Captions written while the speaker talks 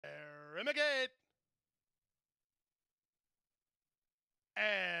in the gate.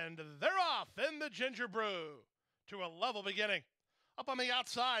 And they're off in the Ginger Brew to a level beginning. Up on the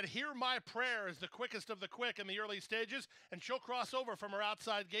outside, Hear My Prayer is the quickest of the quick in the early stages, and she'll cross over from her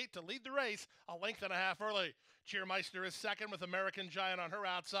outside gate to lead the race a length and a half early. Cheermeister is second with American Giant on her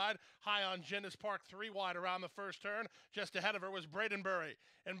outside. High on Gin is parked 3 wide around the first turn. Just ahead of her was Bradenbury.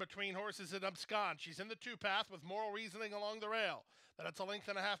 In between horses at Abscond. She's in the 2-path with Moral Reasoning along the rail. Then it's a length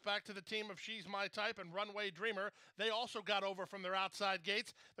and a half back to the team of She's My Type and Runway Dreamer. They also got over from their outside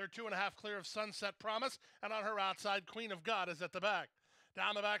gates. They're 2.5 clear of Sunset Promise, and on her outside, Queen of God is at the back.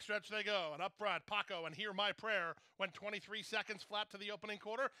 Down the backstretch they go, and up front, Paco and Hear My Prayer went 23 seconds flat to the opening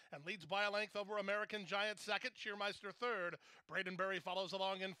quarter and leads by a length over American Giant second, Cheermeister third. Bradenbury follows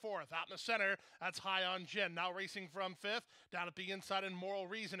along in fourth. Out in the center, that's High on Gin, now racing from fifth. Down at the inside in Moral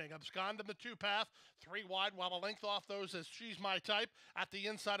Reasoning, Abscond in the 2-path, 3 wide, while a length off those is She's My Type. At the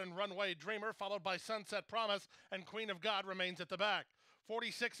inside in Runway Dreamer, followed by Sunset Promise, and Queen of God remains at the back.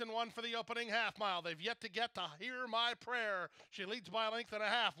 46-1 for the opening half mile. They've yet to get to Hear My Prayer. She leads by a length and a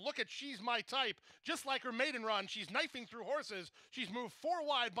half. Look at She's My Type. Just like her maiden run, she's knifing through horses. She's moved 4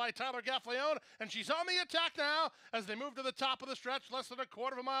 wide by Tyler Gaffleone, and she's on the attack now as they move to the top of the stretch. Less than a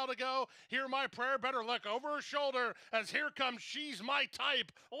quarter of a mile to go. Hear My Prayer. Better look over her shoulder as here comes She's My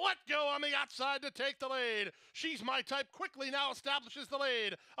Type. Let go on the outside to take the lead. She's My Type quickly now establishes the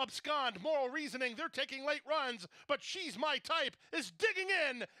lead. Abscond, Moral Reasoning, they're taking late runs, but She's My Type is digging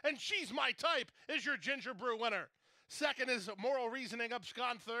in, and She's My Type is your Ginger Brew winner. Second is Moral Reasoning,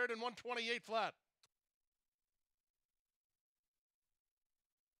 Abscond third, and 128 flat.